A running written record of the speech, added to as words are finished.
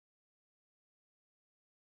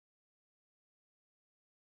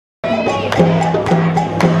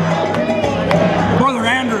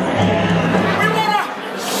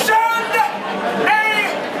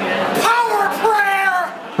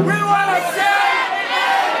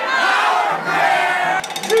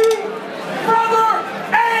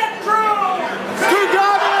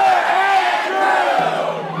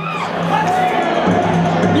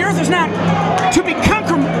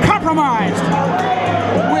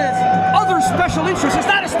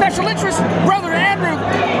special interest, Brother Andrew.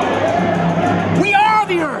 We are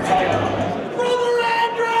the earth. Brother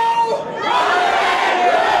Andrew! Brother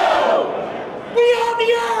Andrew! We are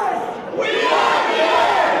the earth. We are the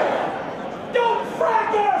earth. Don't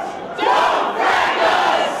frack us. Don't frack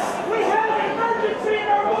us. We have emergency in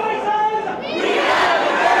our voices. We have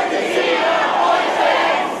emergency in our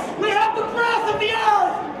voices. We have the breath of the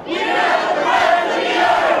earth. We have the breath of the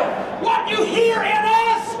earth. What you hear in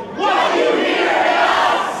us. What you hear in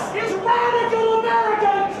us. Is radical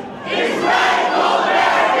Americans. Is radical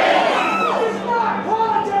Americans. This is not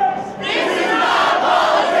politics. This is not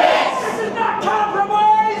politics. This is not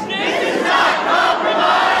compromise. This is not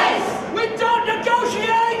compromise. We don't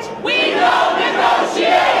negotiate. We don't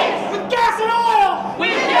negotiate. With gas and oil.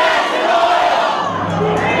 With gas and oil.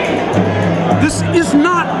 This is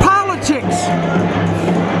not politics.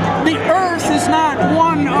 The earth is not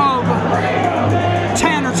one of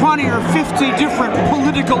 10 or 20 or 50 different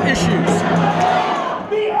political issues.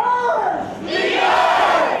 The earth